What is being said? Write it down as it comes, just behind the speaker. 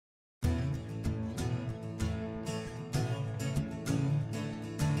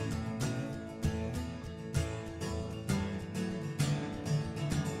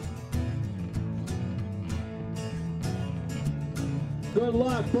Good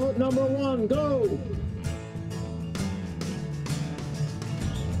luck. Boat number 1, go.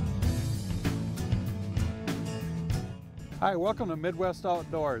 Hi, welcome to Midwest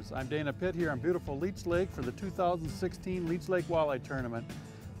Outdoors. I'm Pitt here on beautiful Leech Lake for the 2016 Leech Lake Walleye Tournament.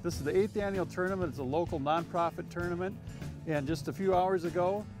 This is the 8th annual tournament. It's a local nonprofit tournament, and just a few hours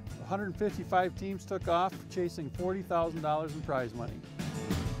ago, 155 teams took off, chasing $40,000 in prize money.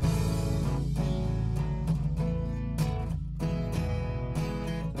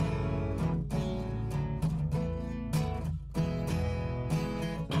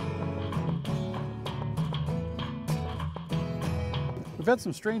 We've had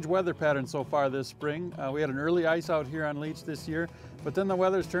some strange weather patterns so far this spring. We had an early ice out here on Leech this year, but then the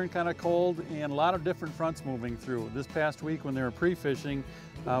weather's turned kind of cold and a lot of different fronts moving through. This past week when they were pre-fishing,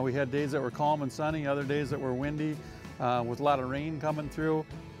 we had days that were calm and sunny, other days that were windy with a lot of rain coming through.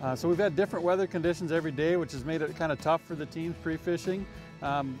 So we've had different weather conditions every day, which has made it kind of tough for the teams pre-fishing.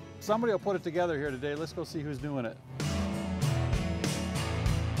 Somebody will put it together here today. Let's go see who's doing it.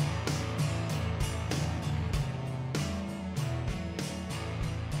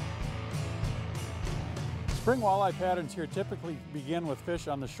 Spring walleye patterns here typically begin with fish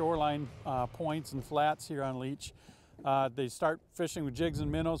on the shoreline points and flats here on Leech. They start fishing with jigs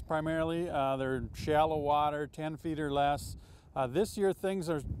and minnows primarily. They're shallow water, 10 feet or less. This year things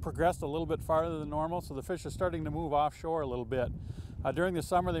are progressed a little bit farther than normal, so the fish are starting to move offshore a little bit. During the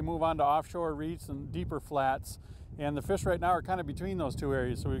summer they move on to offshore reefs and deeper flats, and the fish right now are kind of between those two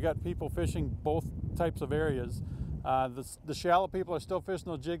areas, so we've got people fishing both types of areas. The shallow people are still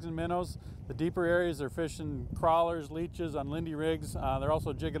fishing those jigs and minnows. The deeper areas they're fishing crawlers, leeches on Lindy rigs. They're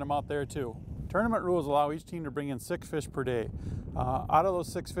also jigging them out there too. Tournament rules allow each team to bring in 6 fish per day. Out of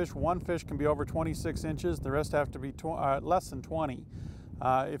those 6 fish, 1 fish can be over 26 inches. The rest have to be less than 20.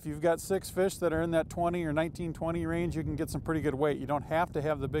 If you've got 6 fish that are in that 20 or 19-20 range, you can get some pretty good weight. You don't have to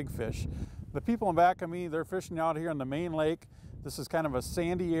have the big fish. The people in back of me, they're fishing out here on the main lake. This is kind of a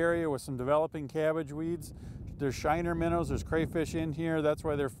sandy area with some developing cabbage weeds. There's shiner minnows, there's crayfish in here. That's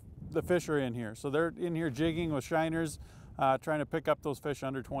why the fish are in here. So they're in here jigging with shiners, trying to pick up those fish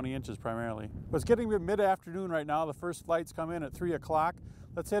under 20 inches primarily. But it's getting mid-afternoon right now. The first flights come in at 3 o'clock.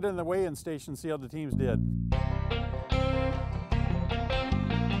 Let's head in the weigh-in station and see how the teams did.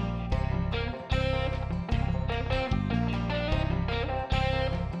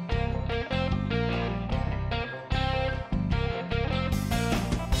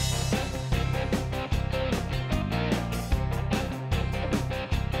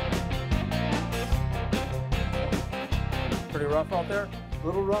 Rough out there? A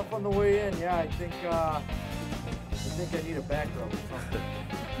little rough on the way in, yeah. I think I need a back rub or something.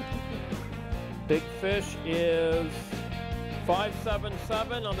 Big fish is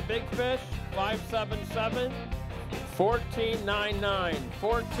 577 on the big fish. 577. 14.99.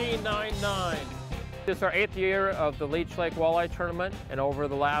 14.99. This is our 8th year of the Leech Lake Walleye Tournament, and over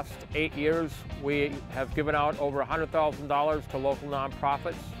the last 8 years, we have given out over $100,000 to local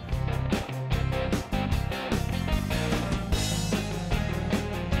nonprofits.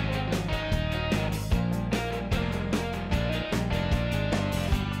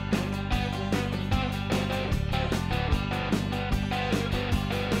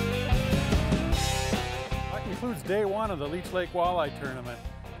 Concludes day 1 of the Leech Lake Walleye Tournament.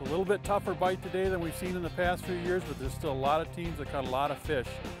 A little bit tougher bite today than we've seen in the past few years, but there's still a lot of teams that caught a lot of fish.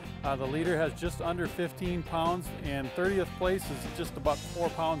 The leader has just under 15 pounds, and 30th place is just about 4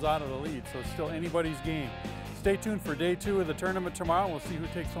 pounds out of the lead, so it's still anybody's game. Stay tuned for day 2 of the tournament tomorrow. We'll see who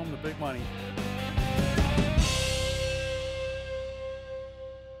takes home the big money.